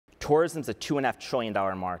Tourism's a $2.5 trillion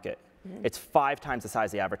market. It's 5 times the size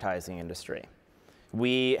of the advertising industry.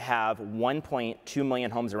 We have 1.2 million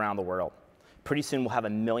homes around the world. Pretty soon we'll have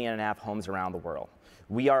 1.5 million homes around the world.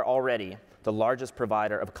 We are already the largest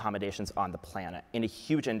provider of accommodations on the planet in a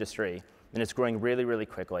huge industry, and it's growing really, really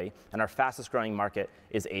quickly. And our fastest growing market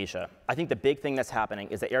is Asia. I think the big thing that's happening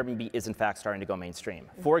is that Airbnb is in fact starting to go mainstream.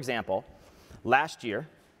 For example, last year,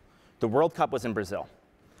 the World Cup was in Brazil.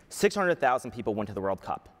 600,000 people went to the World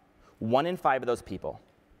Cup. 1 in 5 of those people,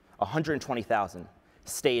 120,000,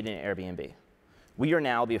 stayed in Airbnb. We are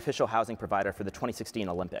now the official housing provider for the 2016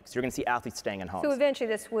 Olympics. You're going to see athletes staying in homes. So eventually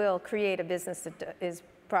this will create a business that is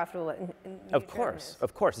profitable. Of course.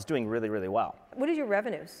 It's doing really, really well. What are your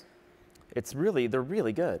revenues? They're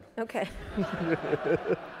really good. Okay.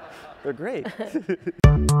 They're great.